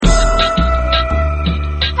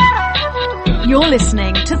You're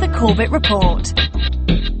listening to the Corbett Report.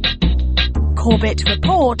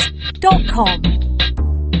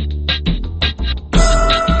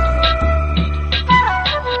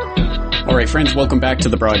 CorbettReport.com. All right, friends, welcome back to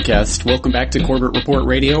the broadcast. Welcome back to Corbett Report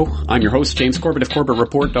Radio. I'm your host, James Corbett of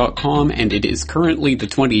CorbettReport.com, and it is currently the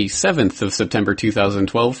 27th of September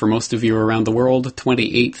 2012 for most of you around the world,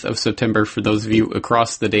 28th of September for those of you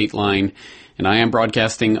across the date line, and I am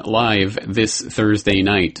broadcasting live this Thursday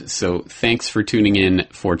night. So thanks for tuning in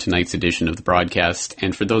for tonight's edition of the broadcast.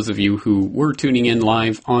 And for those of you who were tuning in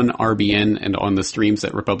live on RBN and on the streams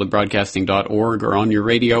at republicbroadcasting.org or on your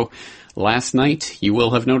radio, last night, you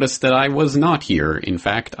will have noticed that I was not here. In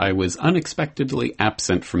fact, I was unexpectedly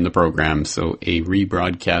absent from the program, so a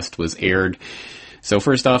rebroadcast was aired. So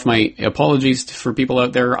first off, my apologies for people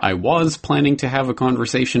out there. I was planning to have a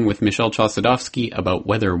conversation with Michelle Chossudovsky about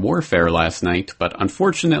weather warfare last night, but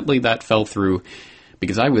unfortunately that fell through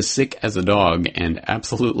because I was sick as a dog and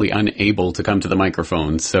absolutely unable to come to the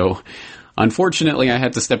microphone. So unfortunately, I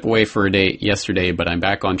had to step away for a day yesterday, but I'm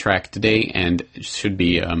back on track today and should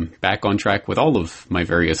be back on track with all of my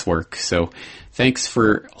various work. So thanks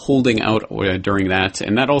for holding out during that.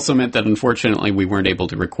 And that also meant that, unfortunately, we weren't able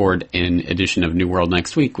to record an edition of New World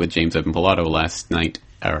Next Week with James Evan Pilato last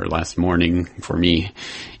morning for me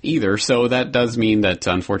either. So that does mean that,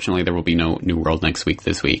 unfortunately, there will be no New World Next Week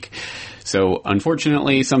this week. So,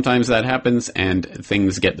 unfortunately, sometimes that happens and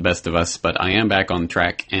things get the best of us, but I am back on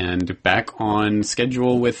track and back on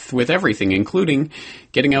schedule with everything, including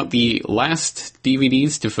getting out the last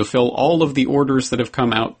DVDs to fulfill all of the orders that have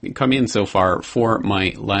come in so far for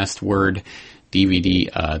my Last Word DVD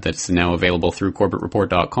that's now available through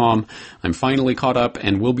CorbettReport.com. I'm finally caught up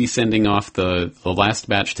and will be sending off the last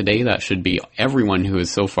batch today. That should be everyone who has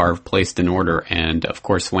so far placed an order. And, of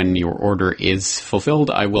course, when your order is fulfilled,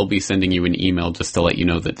 I will be sending you an email just to let you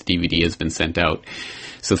know that the DVD has been sent out.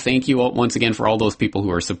 So thank you all once again for all those people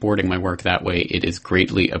who are supporting my work that way. It is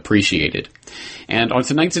greatly appreciated. And on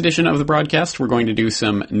tonight's edition of the broadcast, we're going to do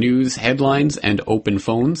some news headlines and open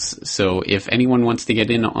phones. So if anyone wants to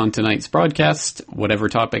get in on tonight's broadcast, whatever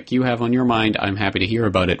topic you have on your mind, I'm happy to hear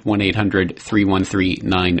about it.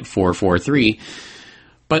 1-800-313-9443.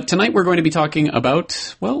 But tonight we're going to be talking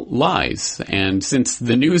about, well, lies. And since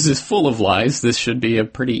the news is full of lies, this should be a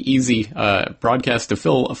pretty easy broadcast to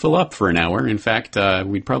fill up for an hour. In fact,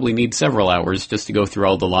 we'd probably need several hours just to go through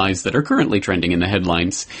all the lies that are currently trending in the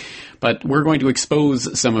headlines. But we're going to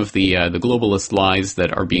expose some of the globalist lies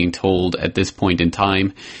that are being told at this point in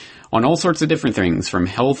time on all sorts of different things, from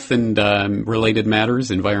health and related matters,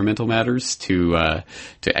 environmental matters, to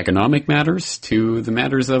economic matters, to the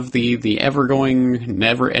matters of the ever-going,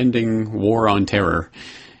 never-ending war on terror.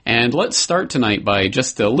 And let's start tonight by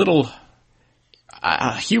just a little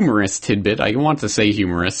humorous tidbit. I want to say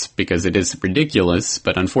humorous because it is ridiculous,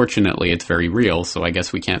 but unfortunately it's very real, so I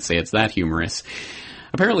guess we can't say it's that humorous.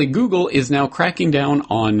 Apparently Google is now cracking down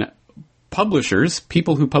on publishers,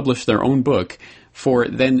 people who publish their own book, for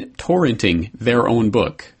then torrenting their own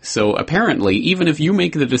book. So apparently, even if you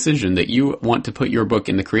make the decision that you want to put your book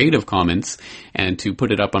in the Creative Commons and to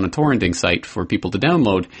put it up on a torrenting site for people to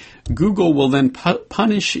download, Google will then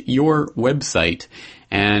punish your website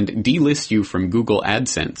and delist you from Google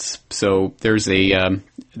AdSense. So there's a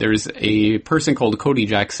person called Cody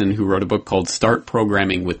Jackson who wrote a book called Start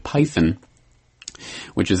Programming with Python,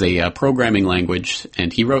 which is a programming language,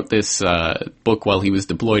 and he wrote this book while he was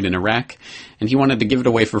deployed in Iraq, and he wanted to give it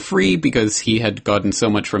away for free because he had gotten so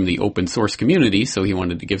much from the open source community, so he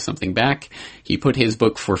wanted to give something back. He put his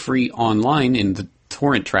book for free online in the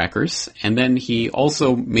torrent trackers, and then he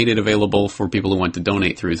also made it available for people who want to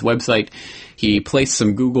donate through his website. He placed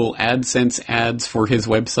some Google AdSense ads for his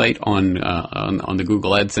website on the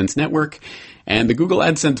Google AdSense network, and the Google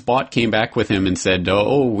AdSense bot came back with him and said,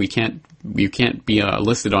 you can't be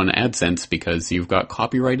listed on AdSense because you've got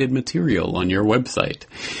copyrighted material on your website.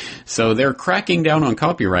 So they're cracking down on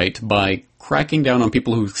copyright by cracking down on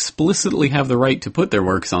people who explicitly have the right to put their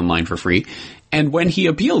works online for free. And when he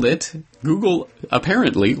appealed it, Google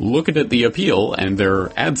apparently looked at the appeal, and their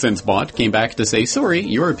AdSense bot came back to say, sorry,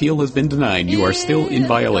 your appeal has been denied. You are still in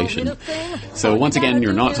violation. So once again,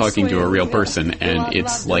 you're not talking to a real person, and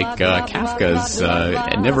it's like Kafka's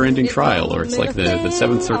never-ending trial, or it's like the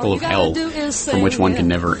seventh circle of hell from which one can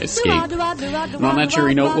never escape. And on that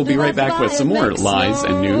cheery note, we'll be right back with some more lies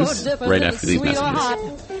and news right after these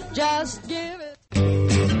messages. Just give it.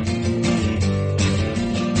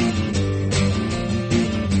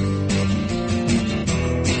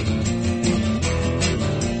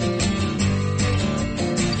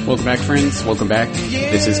 Welcome back, friends. Welcome back.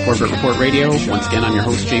 This is Corbett Report Radio. Once again, I'm your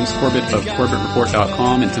host, James Corbett of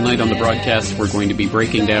CorbettReport.com, and tonight on the broadcast, we're going to be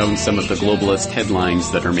breaking down some of the globalist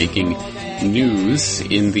headlines that are making news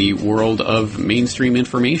in the world of mainstream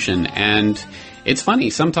information. And it's funny,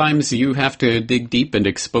 sometimes you have to dig deep and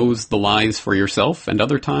expose the lies for yourself, and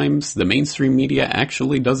other times the mainstream media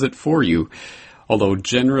actually does it for you. Although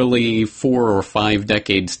generally 4 or 5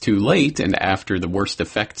 decades too late, and after the worst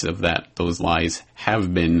effects of those lies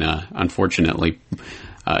have been, unfortunately,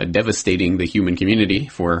 devastating the human community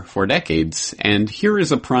for decades. And here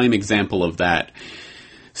is a prime example of that.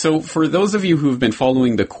 So for those of you who've been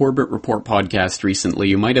following the Corbett Report podcast recently,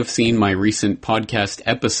 you might have seen my recent podcast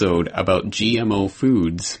episode about GMO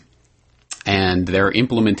foods and their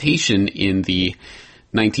implementation in the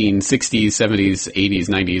 1960s, 70s, 80s,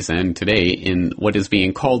 90s, and today in what is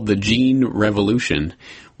being called the Gene Revolution,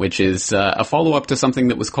 which is a follow-up to something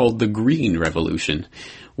that was called the Green Revolution,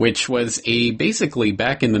 which was basically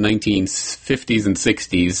back in the 1950s and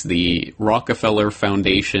 60s, the Rockefeller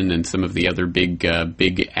Foundation and some of the other big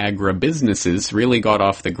agribusinesses really got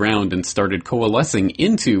off the ground and started coalescing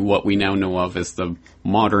into what we now know of as the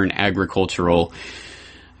modern agricultural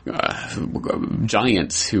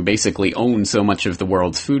giants who basically own so much of the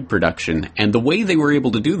world's food production. And the way they were able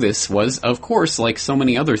to do this was, of course, like so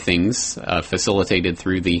many other things, facilitated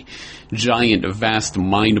through the giant, vast,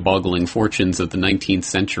 mind-boggling fortunes of the 19th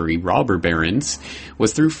century robber barons,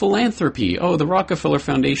 was through philanthropy. Oh, the Rockefeller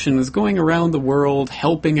Foundation is going around the world,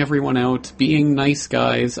 helping everyone out, being nice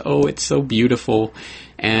guys. Oh, it's so beautiful.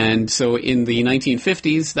 And so in the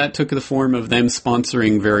 1950s, that took the form of them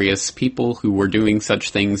sponsoring various people who were doing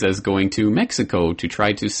such things as going to Mexico to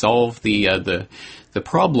try to solve the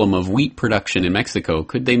problem of wheat production in Mexico.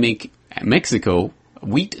 Could they make Mexico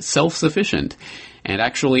wheat self-sufficient and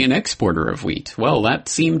actually an exporter of wheat? Well, that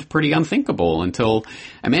seemed pretty unthinkable until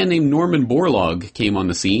a man named Norman Borlaug came on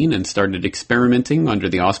the scene and started experimenting under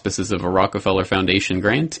the auspices of a Rockefeller Foundation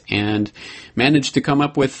grant and managed to come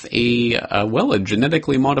up with a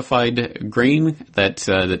genetically modified grain that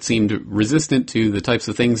seemed resistant to the types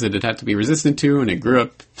of things that it had to be resistant to, and it grew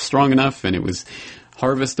up strong enough, and it was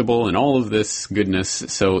harvestable and all of this goodness.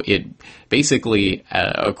 So it basically,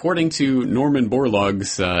 according to Norman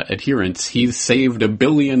Borlaug's adherents, he's saved 1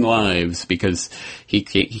 billion lives because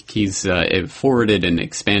he's forwarded and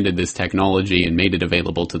expanded this technology and made it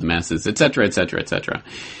available to the masses, etc., etc., etc.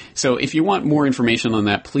 So if you want more information on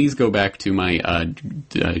that, please go back to my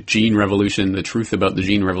Gene Revolution, the Truth About the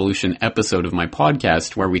Gene Revolution episode of my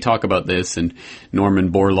podcast, where we talk about this and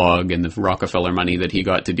Norman Borlaug and the Rockefeller money that he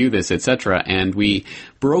got to do this, etc. And we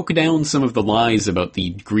broke down some of the lies about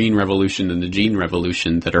the Green Revolution and the Gene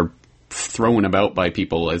Revolution that are thrown about by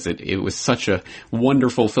people, as it was such a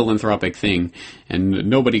wonderful philanthropic thing, and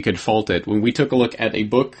nobody could fault it. When we took a look at a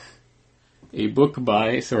book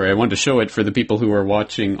by, sorry, I wanted to show it for the people who are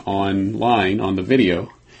watching online on the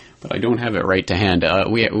video, but I don't have it right to hand.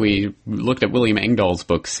 We looked at William Engdahl's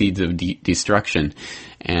book, Seeds of Destruction,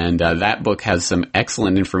 and that book has some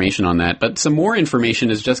excellent information on that. But some more information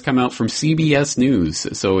has just come out from CBS News.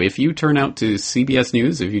 So if you turn out to CBS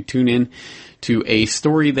News, if you tune in to a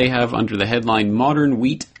story they have under the headline, Modern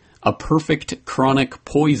Wheat, a Perfect Chronic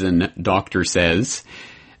Poison, Doctor Says,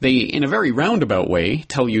 they, in a very roundabout way,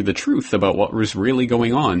 tell you the truth about what was really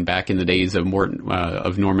going on back in the days of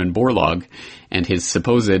Norman Borlaug and his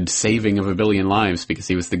supposed saving of 1 billion lives because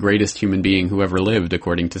he was the greatest human being who ever lived,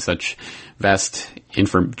 according to such vast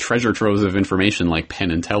treasure troves of information like Penn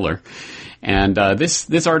and Teller. And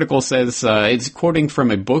this article says, it's quoting from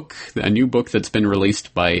a new book that's been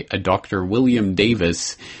released by a Dr. William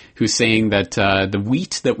Davis, who's saying that the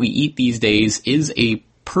wheat that we eat these days is a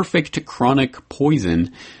perfect chronic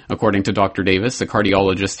poison, according to Dr. Davis, a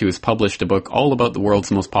cardiologist who has published a book all about the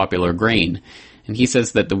world's most popular grain. And he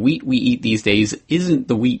says that the wheat we eat these days isn't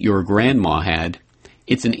the wheat your grandma had.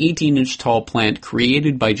 It's an 18-inch tall plant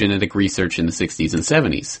created by genetic research in the 60s and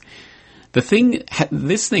 70s.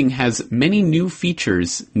 This thing has many new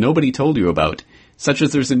features nobody told you about, such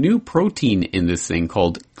as there's a new protein in this thing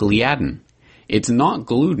called gliadin. It's not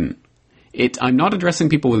gluten. I'm not addressing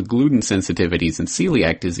people with gluten sensitivities and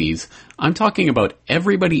celiac disease. I'm talking about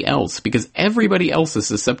everybody else, because everybody else is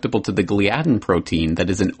susceptible to the gliadin protein that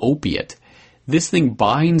is an opiate. This thing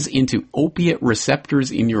binds into opiate receptors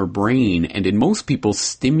in your brain and in most people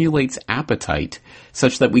stimulates appetite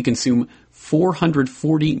such that we consume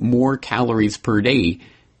 440 more calories per day,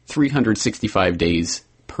 365 days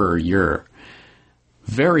per year.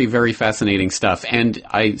 Very, very fascinating stuff, and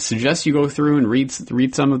I suggest you go through and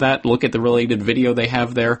read some of that. Look at the related video they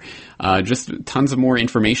have there. Just tons of more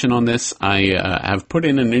information on this. I have put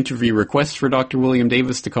in an interview request for Dr. William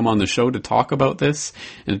Davis to come on the show to talk about this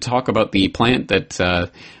and to talk about the plant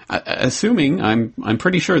that. Assuming, I'm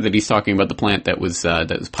pretty sure that he's talking about the plant that was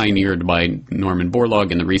pioneered by Norman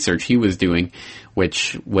Borlaug and the research he was doing,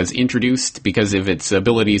 which was introduced because of its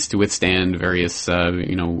abilities to withstand various,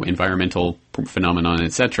 environmental phenomenon,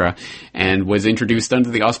 etc., and was introduced under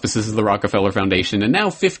the auspices of the Rockefeller Foundation. And now,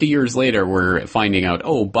 50 years later, we're finding out,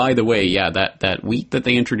 oh, by the way, yeah, that wheat that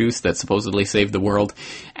they introduced that supposedly saved the world,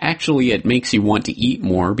 actually it makes you want to eat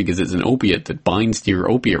more because it's an opiate that binds to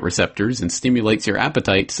your opiate receptors and stimulates your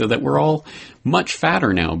appetite, so that we're all much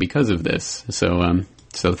fatter now because of this. So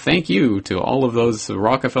thank you to all of those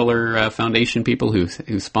Rockefeller Foundation people who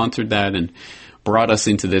sponsored that and brought us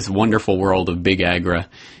into this wonderful world of big agra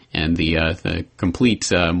and the complete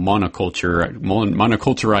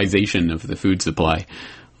monoculturization of the food supply.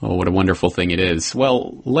 Oh, what a wonderful thing it is.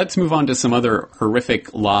 Well, let's move on to some other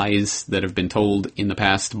horrific lies that have been told in the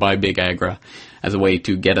past by Big Agra as a way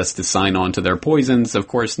to get us to sign on to their poisons. Of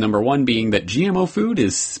course, number one being that GMO food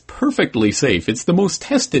is perfectly safe. It's the most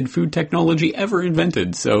tested food technology ever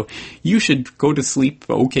invented, so you should go to sleep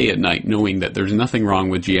okay at night knowing that there's nothing wrong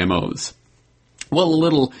with GMOs. Well, a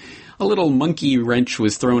little monkey wrench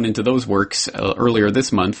was thrown into those works earlier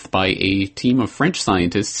this month by a team of French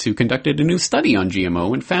scientists who conducted a new study on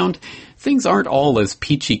GMO and found things aren't all as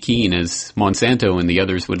peachy keen as Monsanto and the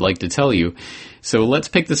others would like to tell you. So let's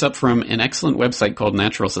pick this up from an excellent website called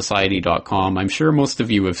naturalsociety.com. I'm sure most of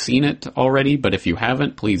you have seen it already, but if you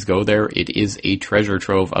haven't, please go there. It is a treasure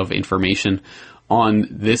trove of information on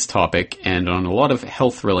this topic and on a lot of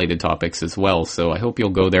health-related topics as well. So I hope you'll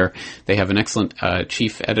go there. They have an excellent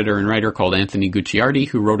chief editor and writer called Anthony Gucciardi,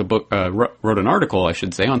 who wrote an article, I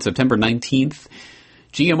should say, on September 19th.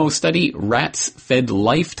 GMO study: rats fed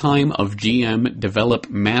lifetime of GM develop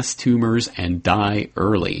mass tumors and die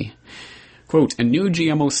early. Quote, a new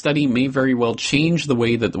GMO study may very well change the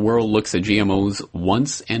way that the world looks at GMOs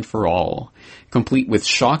once and for all. Complete with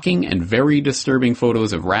shocking and very disturbing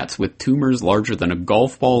photos of rats with tumors larger than a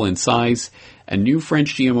golf ball in size, a new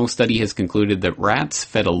French GMO study has concluded that rats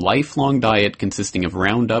fed a lifelong diet consisting of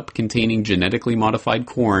Roundup containing genetically modified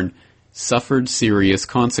corn suffered serious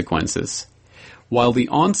consequences. While the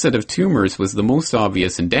onset of tumors was the most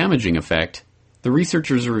obvious and damaging effect, the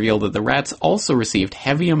researchers revealed that the rats also received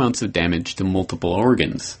heavy amounts of damage to multiple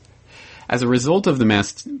organs. As a result of the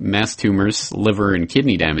mass tumors, liver, and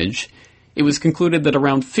kidney damage, it was concluded that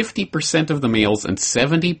around 50% of the males and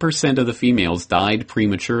 70% of the females died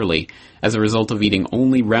prematurely as a result of eating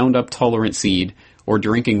only Roundup-tolerant seed or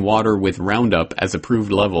drinking water with Roundup at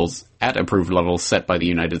approved levels set by the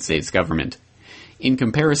United States government. In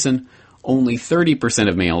comparison, only 30%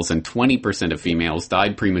 of males and 20% of females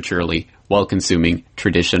died prematurely while consuming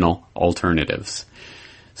traditional alternatives.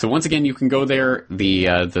 So once again, you can go there.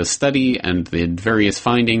 The study and the various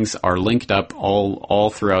findings are linked up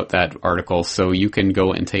all throughout that article, so you can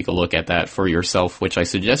go and take a look at that for yourself, which I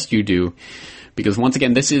suggest you do. Because once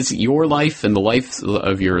again, this is your life and the life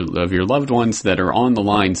of your loved ones that are on the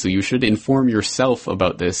line, so you should inform yourself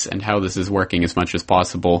about this and how this is working as much as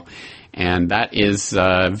possible. And that is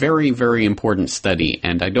a very, very important study,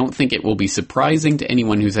 and I don't think it will be surprising to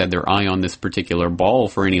anyone who's had their eye on this particular ball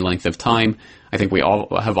for any length of time. I think we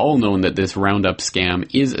all have known that this Roundup scam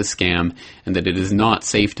is a scam, and that it is not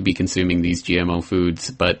safe to be consuming these GMO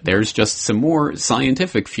foods, but there's just some more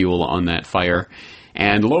scientific fuel on that fire.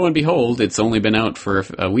 And lo and behold, it's only been out for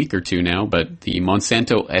a week or two now, but the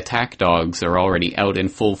Monsanto attack dogs are already out in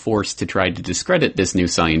full force to try to discredit this new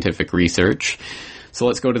scientific research. So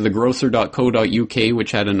let's go to thegrocer.co.uk,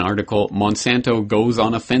 which had an article, Monsanto goes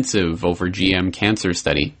on offensive over GM cancer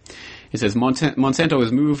study. It says, Monsanto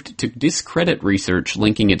has moved to discredit research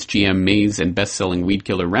linking its GM maize and best-selling weed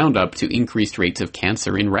killer Roundup to increased rates of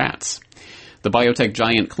cancer in rats. The biotech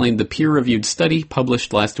giant claimed the peer-reviewed study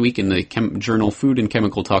published last week in the journal Food and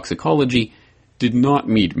Chemical Toxicology did not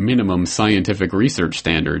meet minimum scientific research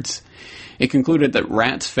standards. It concluded that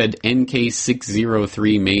rats fed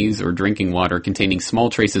NK603 maize or drinking water containing small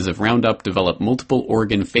traces of Roundup developed multiple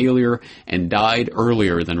organ failure and died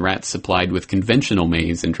earlier than rats supplied with conventional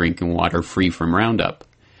maize and drinking water free from Roundup.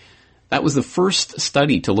 That was the first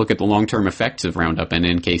study to look at the long-term effects of Roundup and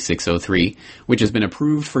NK603, which has been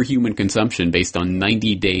approved for human consumption based on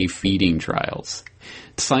 90-day feeding trials.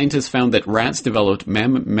 Scientists found that rats developed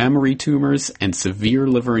mammary tumors and severe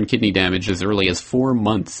liver and kidney damage as early as 4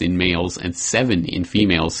 months in males and 7 in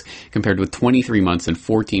females, compared with 23 months and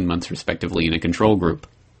 14 months respectively in a control group.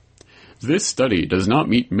 This study does not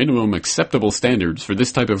meet minimum acceptable standards for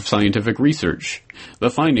this type of scientific research.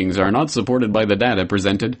 The findings are not supported by the data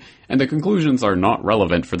presented, and the conclusions are not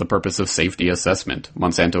relevant for the purpose of safety assessment,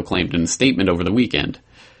 Monsanto claimed in a statement over the weekend.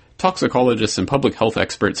 Toxicologists and public health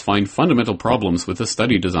experts find fundamental problems with the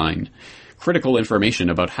study design. Critical information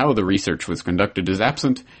about how the research was conducted is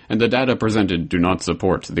absent, and the data presented do not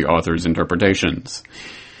support the author's interpretations.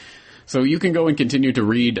 So you can go and continue to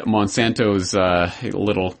read Monsanto's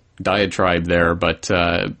little diatribe there, but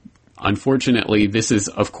unfortunately, this is,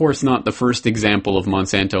 of course, not the first example of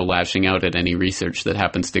Monsanto lashing out at any research that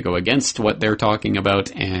happens to go against what they're talking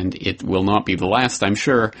about, and it will not be the last, I'm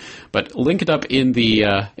sure. But link it up in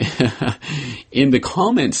the in the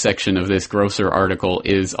comments section of this Grosser article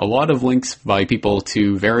is a lot of links by people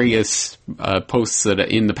to various posts that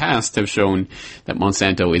in the past have shown that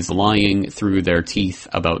Monsanto is lying through their teeth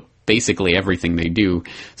about basically everything they do.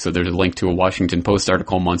 So there's a link to a Washington Post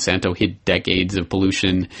article, Monsanto hid decades of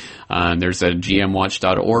pollution. There's a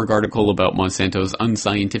gmwatch.org article about Monsanto's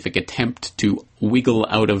unscientific attempt to wiggle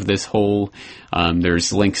out of this hole.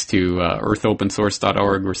 There's links to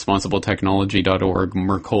earthopensource.org, responsibletechnology.org,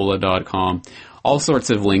 Mercola.com, all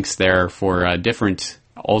sorts of links there for different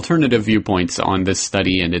alternative viewpoints on this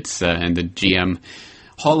study and its and the GM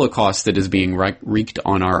holocaust that is being wreaked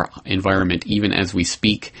on our environment even as we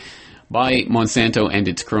speak by Monsanto and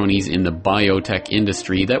its cronies in the biotech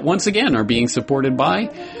industry that once again are being supported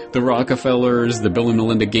by the Rockefellers, the Bill and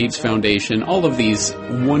Melinda Gates Foundation, all of these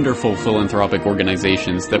wonderful philanthropic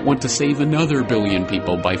organizations that want to save another billion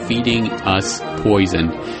people by feeding us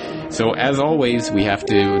poison. So as always, we have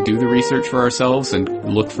to do the research for ourselves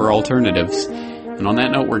and look for alternatives. And on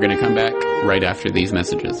that note, we're going to come back right after these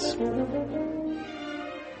messages.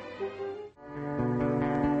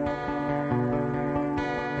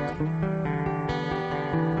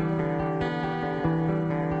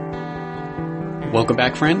 Welcome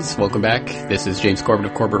back, friends. Welcome back. This is James Corbett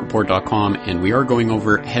of CorbettReport.com, and we are going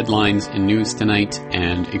over headlines and news tonight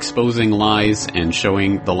and exposing lies and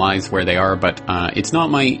showing the lies where they are. But it's not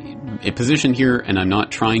my position here, and I'm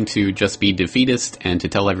not trying to just be defeatist and to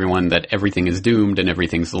tell everyone that everything is doomed and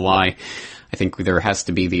everything's a lie. I think there has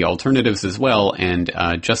to be the alternatives as well, and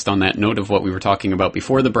just on that note of what we were talking about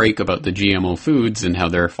before the break about the GMO foods and how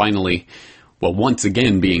they're finally, well, once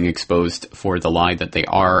again being exposed for the lie that they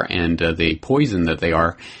are and the poison that they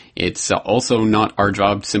are, it's also not our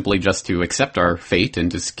job simply just to accept our fate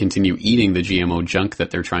and just continue eating the GMO junk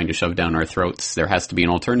that they're trying to shove down our throats. There has to be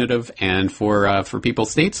an alternative, and for people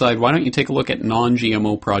stateside, why don't you take a look at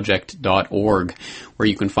nongmoproject.org, where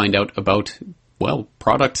you can find out about, well,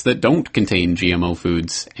 products that don't contain GMO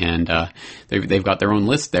foods, and they've got their own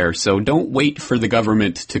list there. So don't wait for the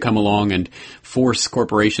government to come along and force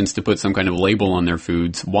corporations to put some kind of label on their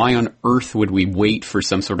foods. Why on earth would we wait for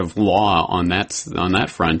some sort of law on that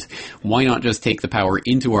front? Why not just take the power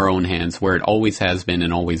into our own hands, where it always has been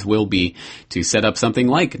and always will be, to set up something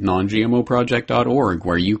like nongmoproject.org,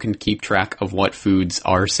 where you can keep track of what foods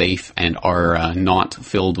are safe and are not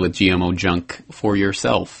filled with GMO junk for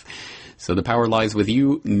yourself. So the power lies with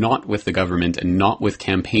you, not with the government, and not with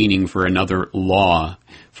campaigning for another law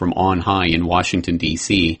from on high in Washington,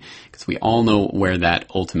 D.C., because we all know where that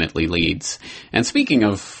ultimately leads. And speaking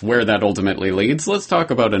of where that ultimately leads, let's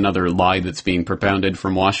talk about another lie that's being propounded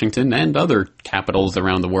from Washington and other capitals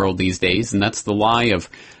around the world these days, and that's the lie of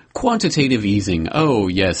quantitative easing. Oh,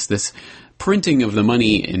 yes, this printing of the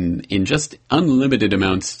money in just unlimited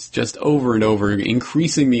amounts, just over and over,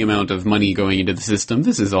 increasing the amount of money going into the system.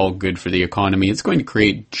 This is all good for the economy. It's going to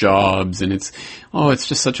create jobs, and it's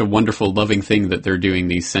just such a wonderful, loving thing that they're doing,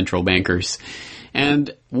 these central bankers. And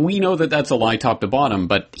we know that that's a lie top to bottom,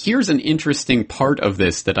 but here's an interesting part of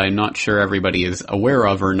this that I'm not sure everybody is aware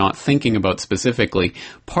of or not thinking about specifically.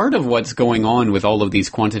 Part of what's going on with all of these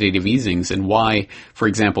quantitative easings and why, for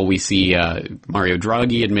example, we see Mario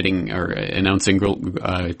Draghi admitting or announcing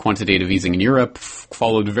quantitative easing in Europe,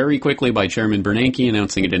 followed very quickly by Chairman Bernanke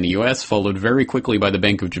announcing it in the U.S., followed very quickly by the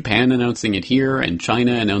Bank of Japan announcing it here, and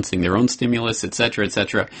China announcing their own stimulus, etc.,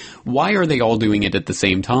 etc. Why are they all doing it at the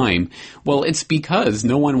same time? Well, it's because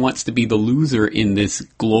no one wants to be the loser in this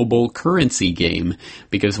global currency game.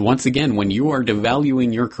 Because once again, when you are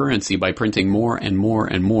devaluing your currency by printing more and more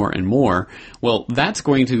and more and more, well, that's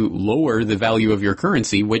going to lower the value of your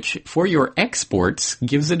currency, which for your exports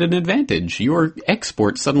gives it an advantage. Your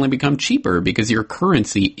exports suddenly become cheaper because your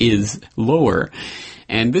currency is lower.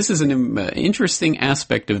 And this is an interesting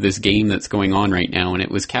aspect of this game that's going on right now, and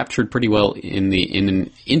it was captured pretty well in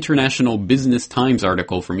an International Business Times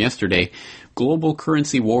article from yesterday, Global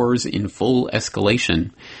Currency Wars in Full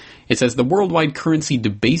Escalation. It says the worldwide currency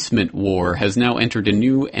debasement war has now entered a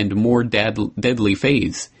new and more deadly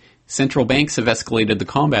phase. Central banks have escalated the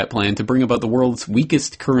combat plan to bring about the world's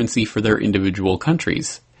weakest currency for their individual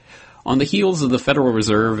countries. On the heels of the Federal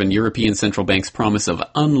Reserve and European central banks' promise of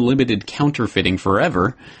unlimited counterfeiting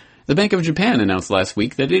forever, the Bank of Japan announced last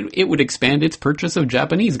week that it would expand its purchase of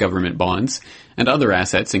Japanese government bonds and other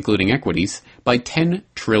assets, including equities, by 10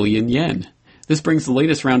 trillion yen. This brings the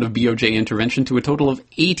latest round of BOJ intervention to a total of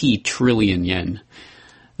 80 trillion yen.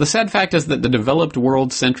 The sad fact is that the developed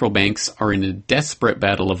world central banks are in a desperate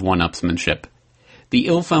battle of one-upsmanship. The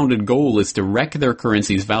ill-founded goal is to wreck their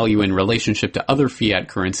currency's value in relationship to other fiat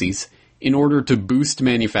currencies in order to boost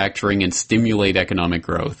manufacturing and stimulate economic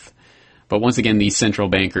growth. But once again, these central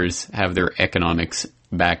bankers have their economics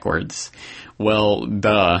backwards. Well,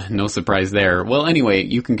 no surprise there. Well, anyway,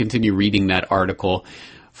 you can continue reading that article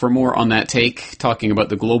for more on that take, talking about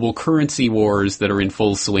the global currency wars that are in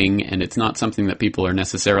full swing, and it's not something that people are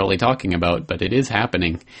necessarily talking about, but it is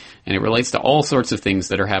happening. And it relates to all sorts of things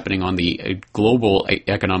that are happening on the global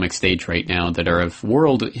economic stage right now that are of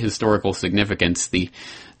world historical significance. The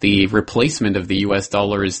replacement of the U.S.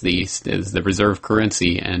 dollar is the reserve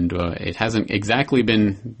currency, and it hasn't exactly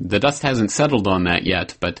been, the dust hasn't settled on that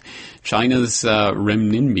yet, but China's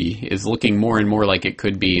renminbi is looking more and more like it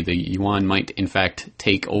could be. The yuan might in fact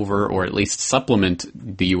take over or at least supplement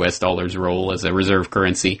the U.S. dollar's role as a reserve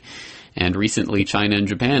currency. And recently, China and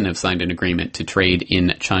Japan have signed an agreement to trade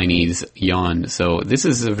in Chinese yuan. So this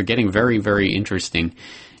is getting very, very interesting.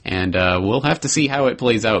 And we'll have to see how it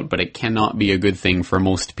plays out, but it cannot be a good thing for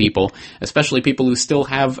most people, especially people who still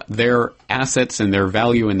have their assets and their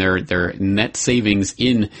value and their net savings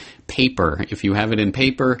in paper. If you have it in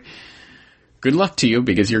paper, good luck to you,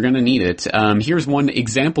 because you're going to need it. Here's one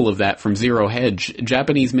example of that from Zero Hedge.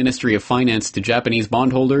 Japanese Ministry of Finance to Japanese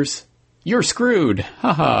bondholders: you're screwed.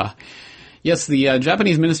 Haha. Yes, the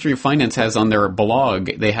Japanese Ministry of Finance has on their blog,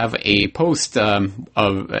 they have a post of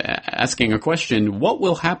asking a question: what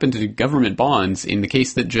will happen to government bonds in the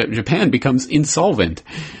case that Japan becomes insolvent?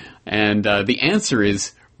 And the answer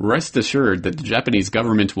is, rest assured that the Japanese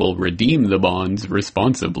government will redeem the bonds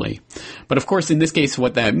responsibly. But of course, in this case,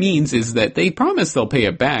 what that means is that they promise they'll pay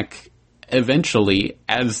it back eventually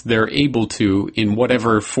as they're able to, in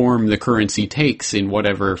whatever form the currency takes, in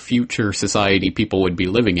whatever future society people would be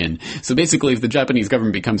living in. So basically, if the Japanese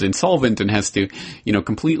government becomes insolvent and has to,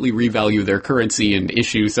 completely revalue their currency and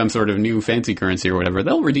issue some sort of new fancy currency or whatever,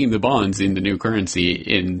 they'll redeem the bonds in the new currency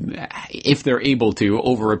if they're able to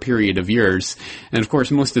over a period of years. And of course,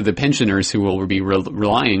 most of the pensioners who will be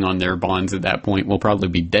relying on their bonds at that point will probably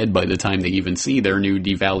be dead by the time they even see their new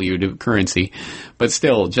devalued currency. But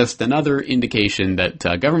still, just another indication that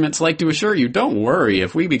governments like to assure you, don't worry,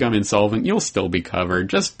 if we become insolvent, you'll still be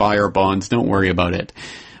covered. Just buy our bonds, don't worry about it.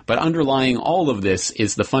 But underlying all of this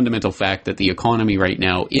is the fundamental fact that the economy right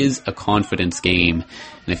now is a confidence game.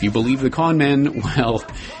 And if you believe the con men, well,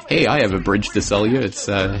 hey, I have a bridge to sell you. It's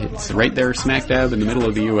right there smack dab in the middle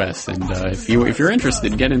of the U.S. And if you're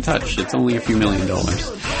interested, get in touch. It's only a few $1 million.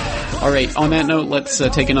 All right, on that note, let's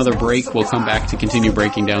take another break. We'll come back to continue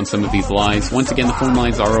breaking down some of these lies. Once again, the phone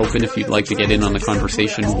lines are open if you'd like to get in on the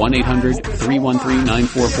conversation.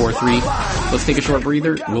 1-800-313-9443. Let's take a short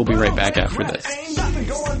breather. We'll be right back after this.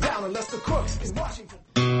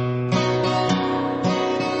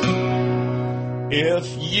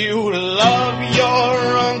 If you love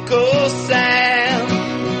your Uncle Sam,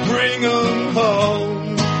 bring 'em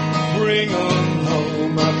home, bring 'em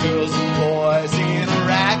home. My girls and boys in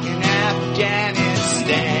Iraq and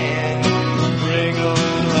Afghanistan, bring 'em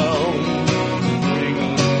home, bring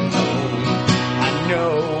 'em home. I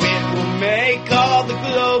know it will make all the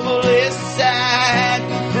globalists sad.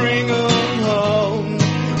 Bring 'em home,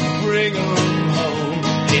 bring 'em home.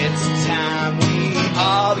 It's time we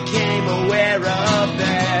all became aware of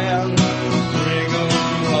them. Bring 'em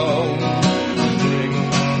home, bring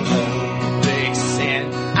 'em home. They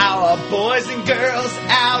sent our boys and girls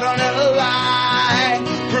out on a lie.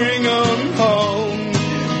 Bring 'em home,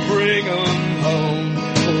 bring 'em home.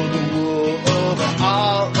 Pull the wool over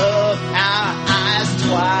all of our eyes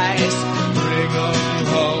twice. Bring 'em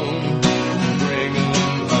home, bring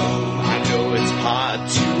 'em home. I know it's hard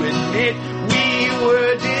to admit we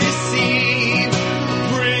were deceived.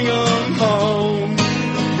 Bring 'em home,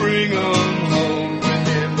 bring 'em home.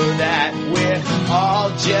 Remember that we're all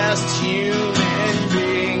just human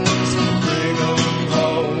beings. Bring 'em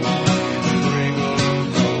home, bring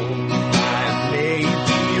 'em home. I may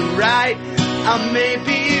be right, I may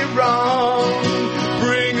be wrong.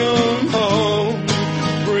 Bring 'em home,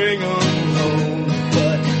 bring 'em home.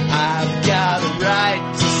 But I've got a right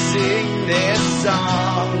to sing this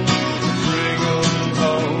song.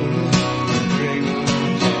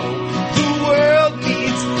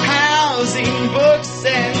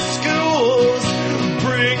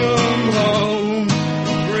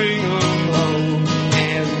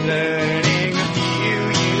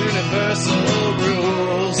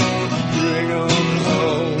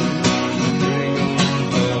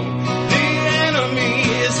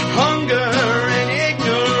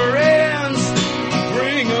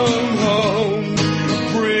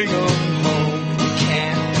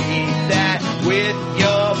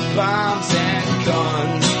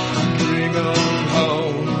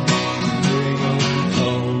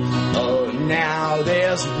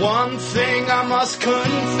 must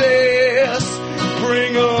confess.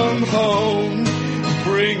 Bring 'em home,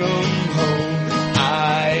 bring 'em home.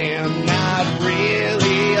 I am not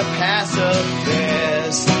really a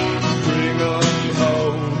pacifist. Bring 'em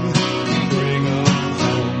home, bring 'em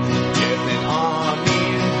home. If an army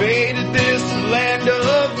invaded this land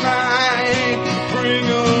of mine, bring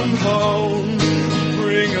 'em home,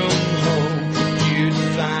 bring 'em home. You'd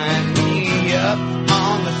find me up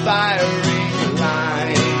on the firing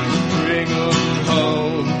line. Bring 'em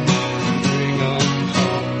home, bring 'em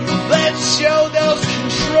home. Let's show those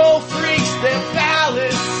control freaks their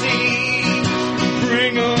fallacy.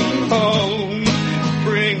 Bring 'em home,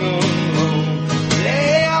 bring 'em home.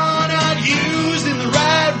 They are not using the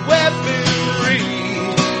right weaponry.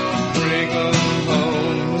 Bring 'em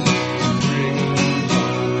home, bring 'em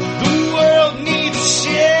home. The world needs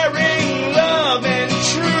sharing love and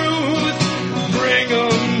truth. Bring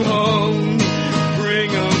 'em home, bring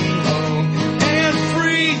 'em home. And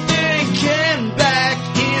free thinking back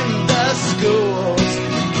in the schools.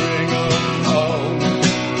 Bring 'em home,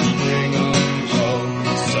 bring 'em home.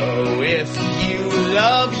 So if you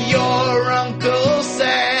love your Uncle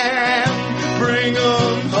Sam, bring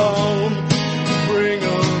 'em home, bring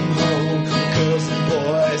 'em home. 'Cause the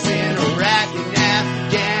boys in Iraq and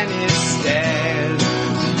Afghanistan,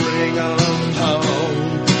 bring 'em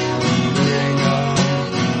home, bring 'em home.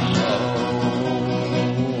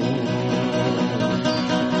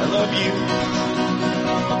 I love you.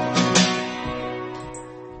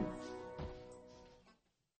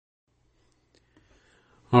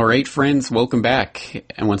 All right, friends, welcome back.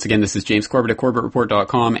 And once again, this is James Corbett at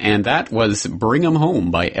CorbettReport.com, and that was Bring 'Em Home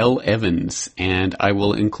by L. Evans. And I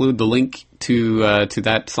will include the link to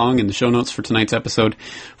that song in the show notes for tonight's episode.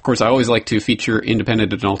 Of course, I always like to feature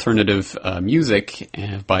independent and alternative music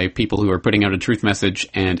by people who are putting out a truth message,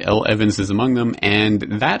 and L. Evans is among them. And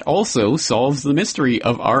that also solves the mystery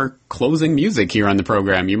of our closing music here on the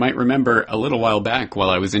program. You might remember a little while back, while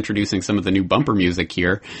I was introducing some of the new bumper music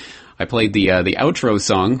here, I played the outro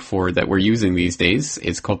song that we're using these days.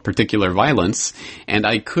 It's called Particular Violence, and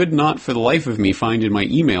I could not for the life of me find in my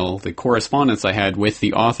email the correspondence I had with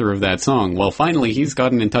the author of that song. Well, finally, he's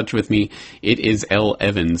gotten in touch with me. It is L.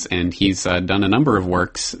 Evans, and he's done a number of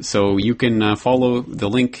works, so you can follow the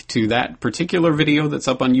link to that particular video that's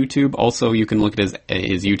up on YouTube. Also, you can look at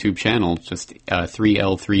his YouTube channel, just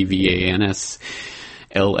 3L3VANS,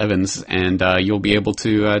 L. Evans, and you'll be able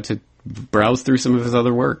to browse through some of his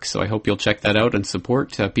other work. So I hope you'll check that out and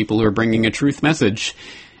support people who are bringing a truth message,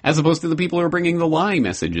 as opposed to the people who are bringing the lie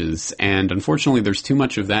messages. And unfortunately, there's too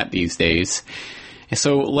much of that these days.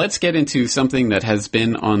 So let's get into something that has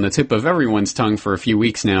been on the tip of everyone's tongue for a few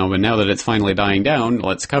weeks now, but now that it's finally dying down,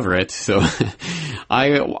 let's cover it. So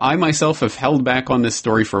I myself have held back on this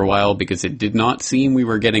story for a while because it did not seem we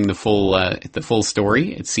were getting the full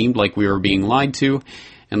story. It seemed like we were being lied to.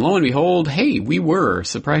 And lo and behold, hey, we were.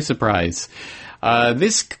 Surprise, surprise.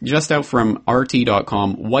 This just out from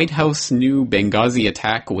RT.com. White House knew Benghazi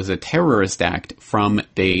attack was a terrorist act from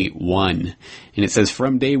day one. And it says,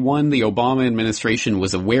 from day one, the Obama administration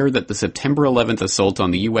was aware that the September 11th assault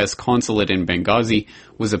on the U.S. consulate in Benghazi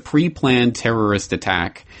was a pre-planned terrorist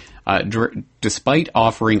attack, despite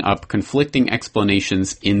offering up conflicting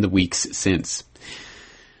explanations in the weeks since.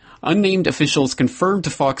 Unnamed officials confirmed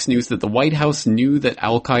to Fox News that the White House knew that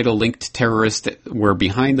al-Qaeda-linked terrorists were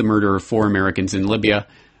behind the murder of 4 Americans in Libya,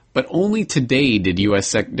 but only today did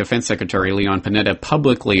U.S. Defense Secretary Leon Panetta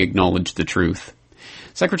publicly acknowledge the truth.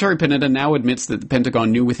 Secretary Panetta now admits that the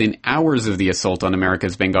Pentagon knew within hours of the assault on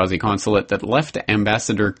America's Benghazi consulate that left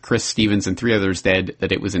Ambassador Chris Stevens and 3 others dead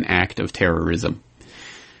that it was an act of terrorism.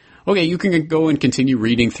 Okay, you can go and continue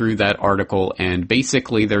reading through that article, and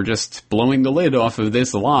basically they're just blowing the lid off of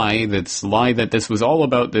this lie that this was all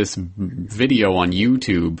about this video on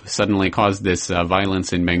YouTube suddenly caused this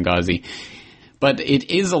violence in Benghazi. But it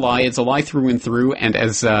is a lie. It's a lie through and through. And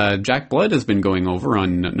as Jack Blood has been going over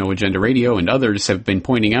on No Agenda Radio and others have been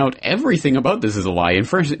pointing out, everything about this is a lie. In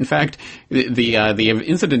fact, the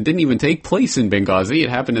incident didn't even take place in Benghazi. It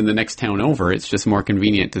happened in the next town over. It's just more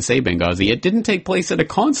convenient to say Benghazi. It didn't take place at a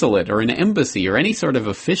consulate or an embassy or any sort of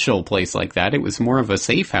official place like that. It was more of a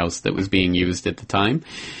safe house that was being used at the time.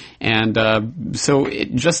 And so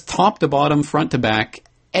it just top to bottom, front to back,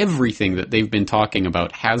 everything that they've been talking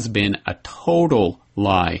about has been a total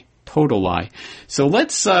lie. Total lie. So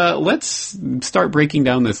let's start breaking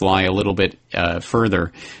down this lie a little bit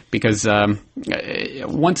further, because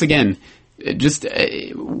once again, just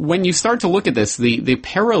when you start to look at this, the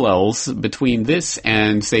parallels between this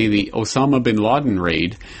and, say, the Osama bin Laden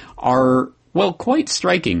raid are well, quite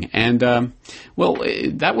striking. And,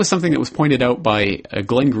 that was something that was pointed out by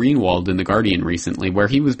Glenn Greenwald in The Guardian recently, where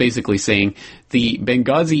he was basically saying the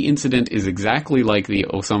Benghazi incident is exactly like the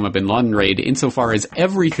Osama bin Laden raid insofar as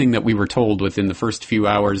everything that we were told within the first few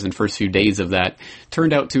hours and first few days of that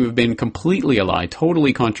turned out to have been completely a lie,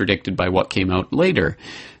 totally contradicted by what came out later.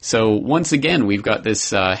 So once again, we've got this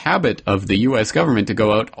habit of the U.S. government to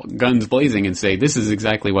go out guns blazing and say this is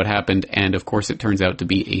exactly what happened, and of course it turns out to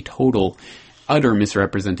be a total, utter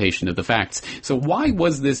misrepresentation of the facts. So why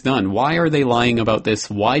was this done? Why are they lying about this?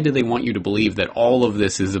 Why do they want you to believe that all of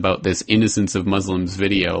this is about this Innocence of Muslims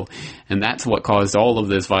video, and that's what caused all of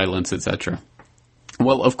this violence, etc.?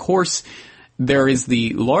 Well, of course, there is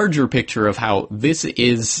the larger picture of how this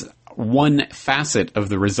is one facet of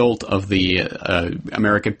the result of the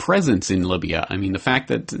American presence in Libya. I mean, the fact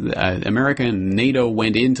that America and NATO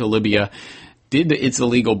went into Libya, did its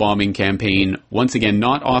illegal bombing campaign, once again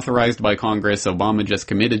not authorized by Congress. Obama just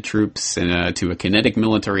committed troops to a kinetic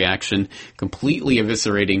military action, completely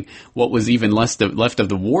eviscerating what was even left of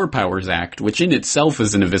the War Powers Act, which in itself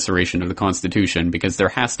is an evisceration of the Constitution, because there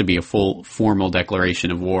has to be a full formal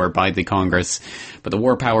declaration of war by the Congress. But the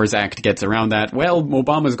War Powers Act gets around that. Well,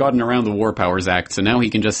 Obama's gotten around the War Powers Act, so now he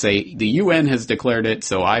can just say, the UN has declared it,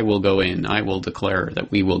 so I will go in. I will declare that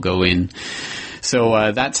we will go in.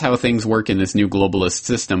 So that's how things work in this new globalist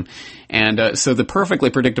system. And so the perfectly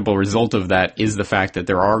predictable result of that is the fact that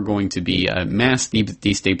there are going to be a mass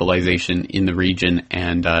destabilization in the region,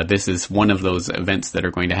 and this is one of those events that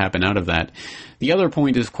are going to happen out of that. The other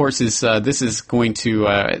point, of course, is this is going to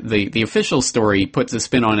the official story puts a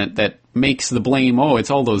spin on it that makes the blame, it's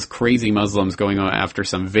all those crazy Muslims going on after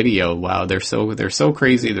some video. Wow, they're so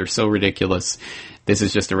crazy, they're so ridiculous. This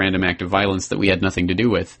is just a random act of violence that we had nothing to do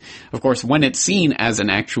with. Of course, when it's seen as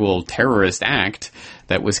an actual terrorist act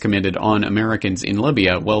that was committed on Americans in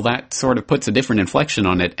Libya, well, that sort of puts a different inflection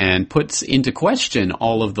on it and puts into question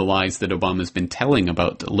all of the lies that Obama's been telling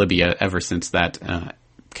about Libya ever since that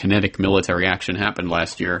kinetic military action happened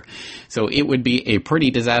last year. So it would be a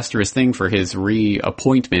pretty disastrous thing for his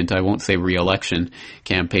reappointment, I won't say re-election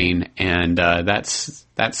campaign, and that's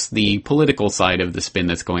the political side of the spin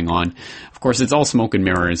that's going on. Of course, it's all smoke and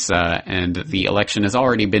mirrors, and the election has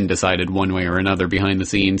already been decided one way or another behind the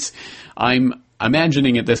scenes. I'm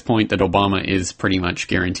imagining at this point that Obama is pretty much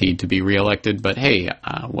guaranteed to be re-elected, but hey,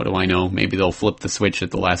 what do I know? Maybe they'll flip the switch at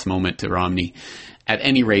the last moment to Romney. At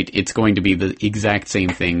any rate, it's going to be the exact same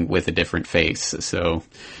thing with a different face. So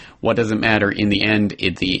what does it matter in the end?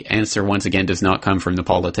 The answer, once again, does not come from the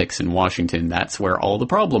politics in Washington. That's where all the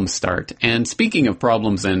problems start. And speaking of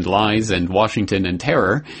problems and lies and Washington and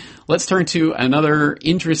terror, let's turn to another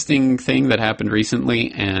interesting thing that happened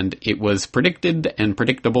recently, and it was predicted and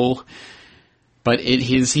predictable, but it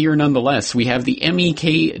is here nonetheless. We have the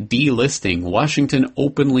MEK delisting. Washington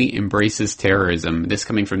openly embraces terrorism. This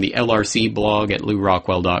coming from the LRC blog at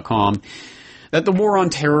LouRockwell.com. That the war on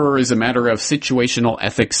terror is a matter of situational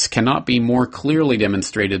ethics cannot be more clearly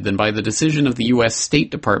demonstrated than by the decision of the U.S. State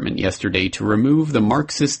Department yesterday to remove the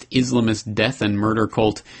Marxist Islamist death and murder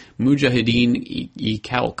cult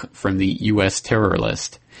Mujahideen-e-Khalq from the U.S. terror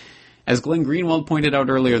list. As Glenn Greenwald pointed out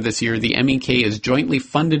earlier this year, the MEK is jointly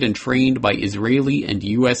funded and trained by Israeli and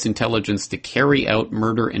U.S. intelligence to carry out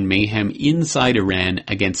murder and mayhem inside Iran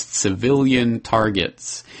against civilian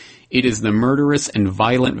targets. It is the murderous and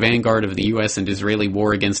violent vanguard of the U.S. and Israeli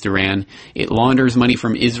war against Iran. It launders money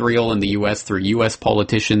from Israel and the U.S. through U.S.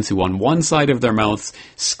 politicians who on one side of their mouths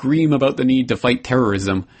scream about the need to fight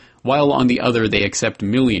terrorism, while on the other they accept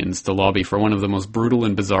millions to lobby for one of the most brutal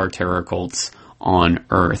and bizarre terror cults on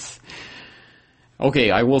Earth. Okay,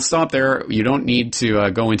 I will stop there. You don't need to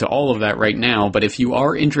go into all of that right now, but if you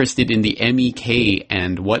are interested in the MEK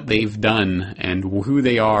and what they've done and who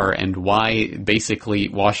they are and why basically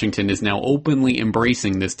Washington is now openly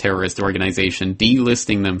embracing this terrorist organization,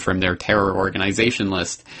 delisting them from their terror organization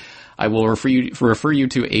list, I will refer you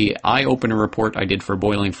to a eye-opener report I did for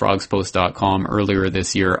BoilingFrogsPost.com earlier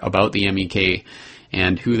this year about the MEK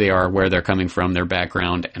and who they are, where they're coming from, their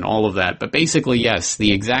background, and all of that. But basically, yes,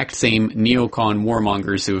 the exact same neocon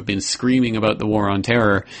warmongers who have been screaming about the war on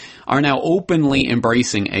terror are now openly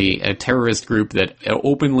embracing a terrorist group that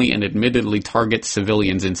openly and admittedly targets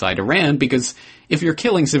civilians inside Iran, because if you're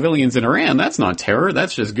killing civilians in Iran, that's not terror,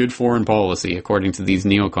 that's just good foreign policy, according to these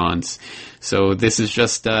neocons. So this is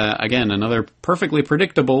just, again, another perfectly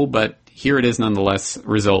predictable, but here it is nonetheless,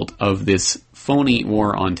 result of this phony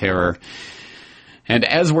war on terror. And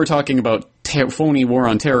as we're talking about phony war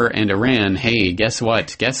on terror and Iran, hey, guess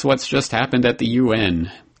what? Guess what's just happened at the UN?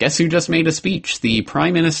 guess who just made a speech? The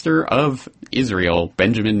Prime Minister of Israel,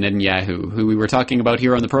 Benjamin Netanyahu, who we were talking about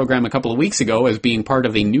here on the program a couple of weeks ago as being part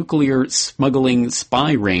of a nuclear smuggling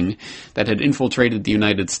spy ring that had infiltrated the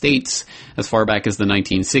United States as far back as the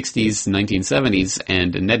 1960s, 1970s,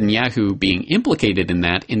 and Netanyahu being implicated in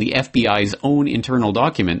that in the FBI's own internal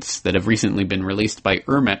documents that have recently been released by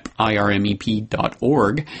irmep.org.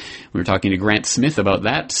 We were talking to Grant Smith about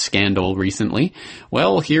that scandal recently.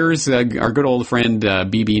 Well, here's our good old friend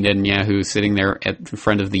Bibi Netanyahu sitting there in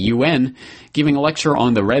front of the UN giving a lecture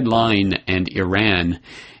on the Red Line and Iran.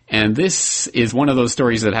 And this is one of those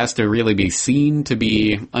stories that has to really be seen to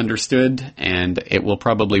be understood, and it will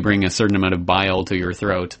probably bring a certain amount of bile to your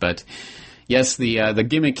throat. But yes, the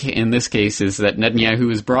gimmick in this case is that Netanyahu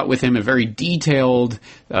has brought with him a very detailed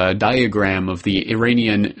diagram of the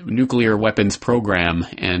Iranian nuclear weapons program.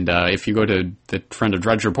 And if you go to the front of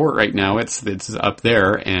Drudge Report right now, it's up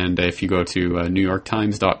there. And if you go to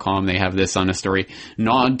NewYorkTimes.com, they have this on a story,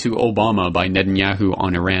 Nod to Obama by Netanyahu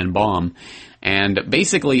on Iran Bomb. And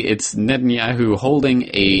basically, it's Netanyahu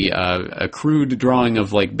holding a crude drawing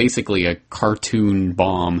of, like, basically a cartoon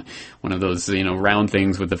bomb, one of those, round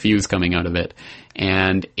things with the fuse coming out of it.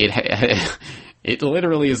 And it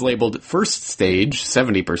literally is labeled first stage,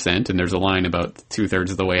 70%, and there's a line about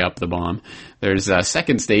 2/3 of the way up the bomb. There's a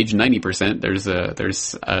second stage, 90%. There's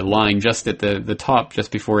a line just at the top,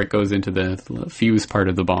 just before it goes into the fuse part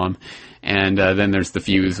of the bomb. And then there's the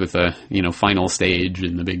fuse with the, final stage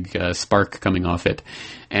and the big spark coming off it.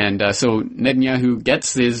 And so Netanyahu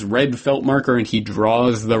gets his red felt marker and he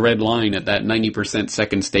draws the red line at that 90%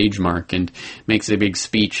 second stage mark and makes a big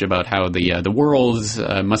speech about how the world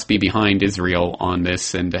must be behind Israel on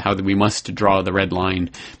this and how we must draw the red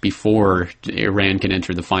line before Iran can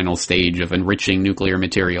enter the final stage of enriching nuclear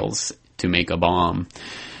materials to make a bomb.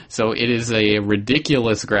 So it is a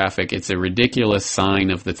ridiculous graphic. It's a ridiculous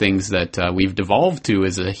sign of the things that we've devolved to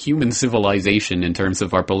as a human civilization in terms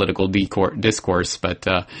of our political discourse. But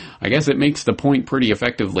I guess it makes the point pretty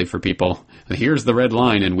effectively for people. Here's the red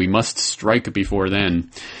line, and we must strike before then.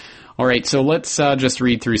 All right, so let's just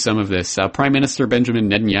read through some of this. Prime Minister Benjamin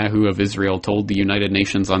Netanyahu of Israel told the United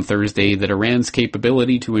Nations on Thursday that Iran's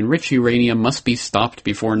capability to enrich uranium must be stopped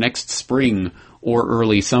before next spring or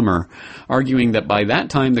early summer, arguing that by that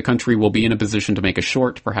time the country will be in a position to make a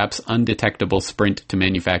short, perhaps undetectable sprint to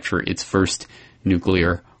manufacture its first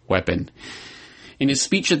nuclear weapon. In his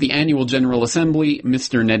speech at the annual General Assembly,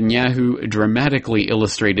 Mr. Netanyahu dramatically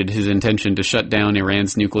illustrated his intention to shut down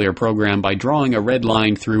Iran's nuclear program by drawing a red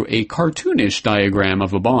line through a cartoonish diagram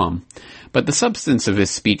of a bomb. But the substance of his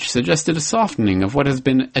speech suggested a softening of what has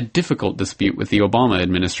been a difficult dispute with the Obama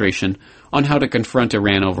administration on how to confront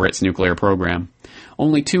Iran over its nuclear program.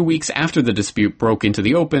 Only 2 weeks after the dispute broke into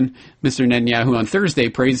the open, Mr. Netanyahu on Thursday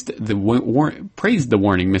praised the warning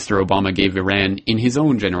Mr. Obama gave Iran in his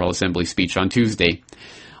own General Assembly speech on Tuesday.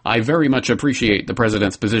 "I very much appreciate the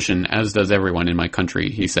president's position, as does everyone in my country,"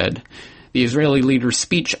 he said. The Israeli leader's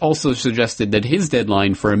speech also suggested that his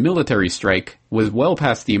deadline for a military strike was well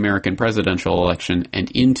past the American presidential election and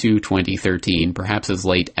into 2013, perhaps as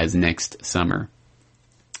late as next summer.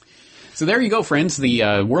 So there you go, friends.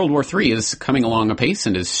 The World War III is coming along apace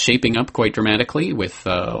and is shaping up quite dramatically with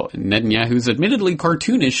Netanyahu's admittedly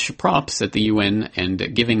cartoonish props at the UN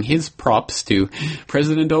and giving his props to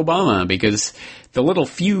President Obama, because the little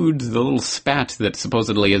feud, the little spat that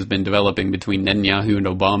supposedly has been developing between Netanyahu and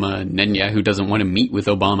Obama, and Netanyahu doesn't want to meet with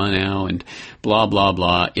Obama now, and blah, blah,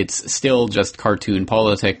 blah. It's still just cartoon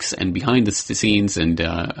politics, and behind the scenes and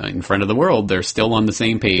in front of the world, they're still on the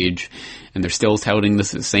same page, and they're still touting the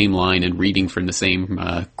same line and reading from the same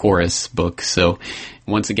chorus book. So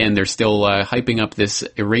once again, they're still hyping up this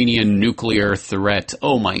Iranian nuclear threat.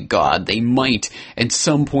 Oh my God, they might at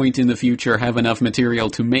some point in the future have enough material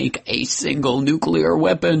to make a single nuclear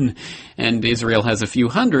weapon. And Israel has a few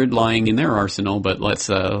hundred lying in their arsenal, but let's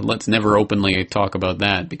never openly talk about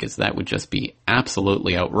that, because that would just be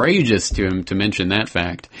absolutely outrageous to mention that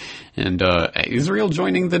fact. And Israel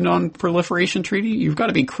joining the Non-Proliferation Treaty? You've got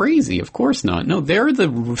to be crazy. Of course not. No, they're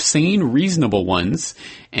the sane, reasonable ones,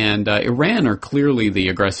 and Iran are clearly the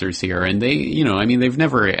aggressors here. And they've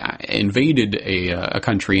never invaded a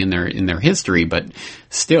country in their history, but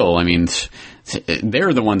still,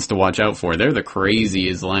 they're the ones to watch out for. They're the crazy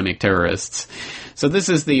Islamic terrorists. So this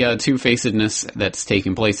is the two-facedness that's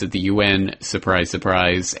taking place at the UN, surprise,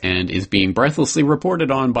 surprise, and is being breathlessly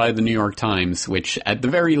reported on by the New York Times, which, at the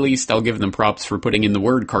very least, I'll give them props for putting in the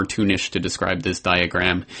word cartoonish to describe this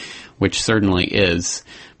diagram, which certainly is.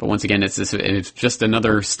 But once again, it's just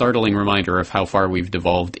another startling reminder of how far we've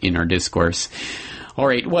devolved in our discourse. All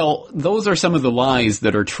right, well, those are some of the lies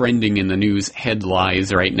that are trending in the news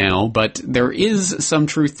headlines right now, but there is some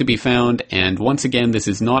truth to be found, and once again, this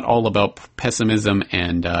is not all about pessimism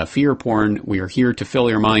and fear porn. We are here to fill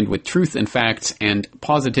your mind with truth and facts and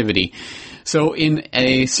positivity. So in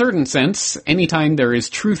a certain sense, anytime there is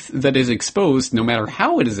truth that is exposed, no matter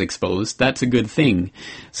how it is exposed, that's a good thing.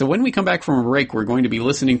 So when we come back from a break, we're going to be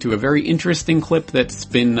listening to a very interesting clip that's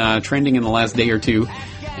been trending in the last day or two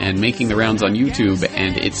and making the rounds on YouTube,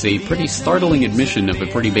 and it's a pretty startling admission of a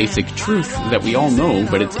pretty basic truth that we all know,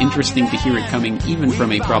 but it's interesting to hear it coming even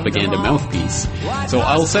from a propaganda mouthpiece. So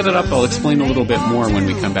I'll set it up, I'll explain a little bit more when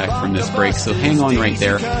we come back from this break, so hang on right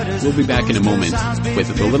there. We'll be back in a moment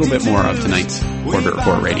with a little bit more of tonight's Corbett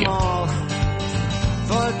Report Radio.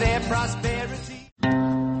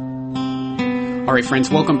 Alright friends,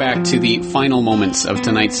 welcome back to the final moments of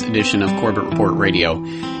tonight's edition of Corbett Report Radio.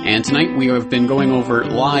 And tonight we have been going over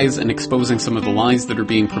lies and exposing some of the lies that are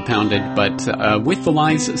being propounded, but with the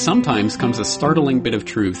lies sometimes comes a startling bit of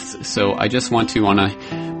truth. So I just want to, on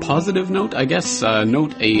a positive note, I guess,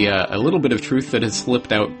 note a little bit of truth that has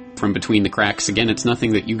slipped out from between the cracks. Again, it's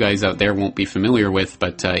nothing that you guys out there won't be familiar with,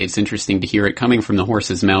 but it's interesting to hear it coming from the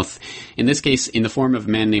horse's mouth. In this case, in the form of a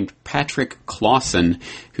man named Patrick Clausen,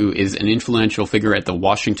 who is an influential figure at the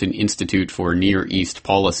Washington Institute for Near East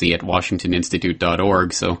Policy at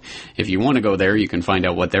washingtoninstitute.org. So if you want to go there, you can find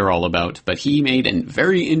out what they're all about. But he made a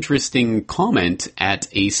very interesting comment at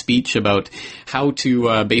a speech about how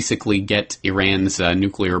to basically get Iran's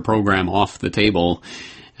nuclear program off the table.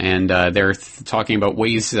 And they're talking about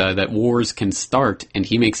ways that wars can start, and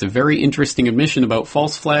he makes a very interesting admission about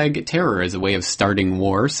false flag terror as a way of starting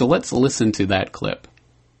war. So let's listen to that clip.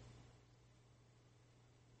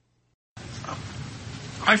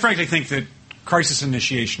 I frankly think that crisis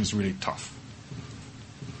initiation is really tough.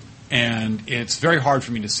 And it's very hard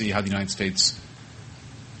for me to see how the United States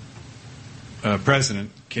president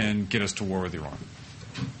can get us to war with Iran.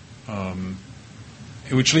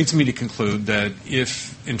 Which leads me to conclude that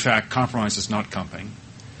if, in fact, compromise is not coming,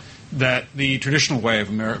 that the traditional way of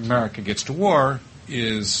America gets to war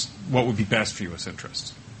is what would be best for U.S.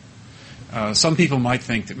 interests. Some people might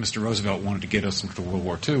think that Mr. Roosevelt wanted to get us into World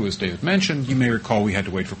War II, as David mentioned. You may recall we had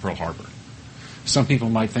to wait for Pearl Harbor. Some people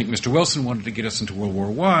might think Mr. Wilson wanted to get us into World War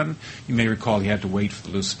I. You may recall he had to wait for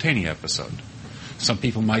the Lusitania episode. Some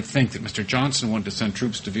people might think that Mr. Johnson wanted to send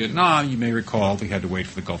troops to Vietnam. You may recall he had to wait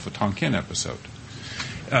for the Gulf of Tonkin episode.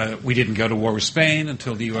 We didn't go to war with Spain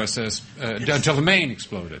until the until the Maine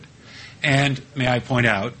exploded. And may I point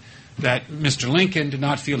out that Mr. Lincoln did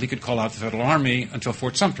not feel he could call out the Federal Army until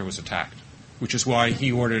Fort Sumter was attacked, which is why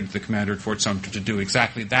he ordered the commander at Fort Sumter to do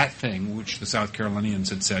exactly that thing which the South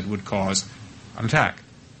Carolinians had said would cause an attack.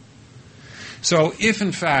 So if,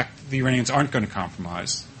 in fact, the Iranians aren't going to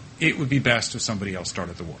compromise, it would be best if somebody else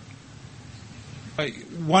started the war.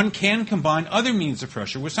 One can combine other means of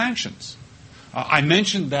pressure with sanctions. I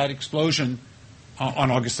mentioned that explosion on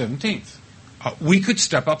August 17th. We could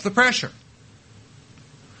step up the pressure.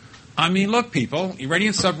 I mean, look, people,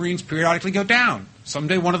 Iranian submarines periodically go down.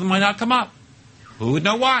 Someday one of them might not come up. Who would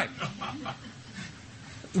know why?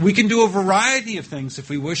 We can do a variety of things if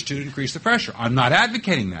we wish to increase the pressure. I'm not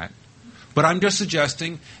advocating that, but I'm just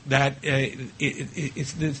suggesting that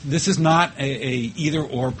this is not a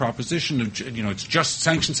either-or proposition. It's just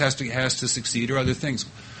sanctions has to succeed or other things.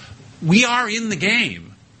 We are in the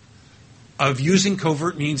game of using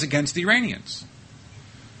covert means against the Iranians.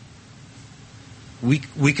 We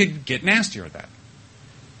could get nastier at that.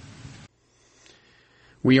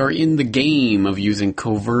 We are in the game of using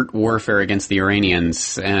covert warfare against the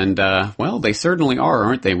Iranians, and, well, they certainly are,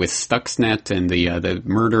 aren't they, with Stuxnet and the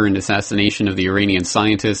murder and assassination of the Iranian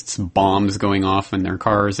scientists, bombs going off in their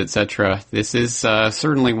cars, etc. This is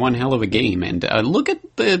certainly one hell of a game, and look at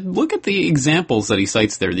the examples that he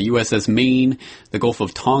cites there, the USS Maine, the Gulf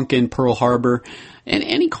of Tonkin, Pearl Harbor. And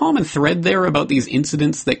any common thread there about these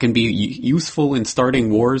incidents that can be useful in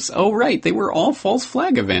starting wars? Oh, right, they were all false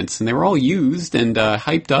flag events, and they were all used and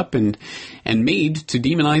hyped up and made to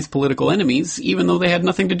demonize political enemies, even though they had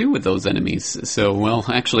nothing to do with those enemies. So, well,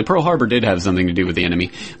 actually, Pearl Harbor did have something to do with the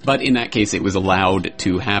enemy, but in that case, it was allowed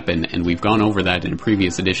to happen, and we've gone over that in a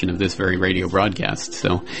previous edition of this very radio broadcast.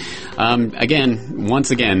 So,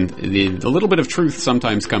 once again, the little bit of truth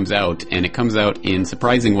sometimes comes out, and it comes out in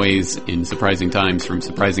surprising ways, in surprising times, from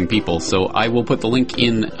surprising people. So I will put the link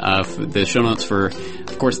in the show notes for,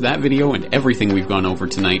 of course, that video and everything we've gone over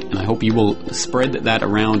tonight, and I hope you will spread that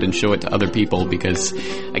around and show it to other people, because,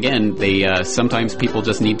 again, sometimes people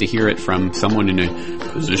just need to hear it from someone in a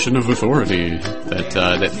position of authority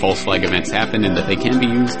that false flag events happen and that they can be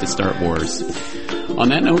used to start wars. On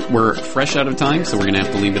that note, we're fresh out of time, so we're going to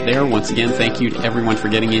have to leave it there. Once again, thank you to everyone for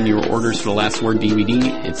getting in your orders for the Last Word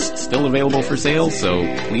DVD. It's still available for sale, so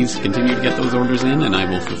please continue to get those orders in, and I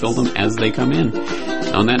will fulfill them as they come in.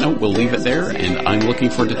 On that note, we'll leave it there, and I'm looking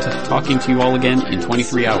forward to talking to you all again in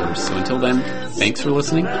 23 hours. So until then, thanks for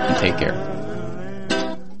listening, and take care.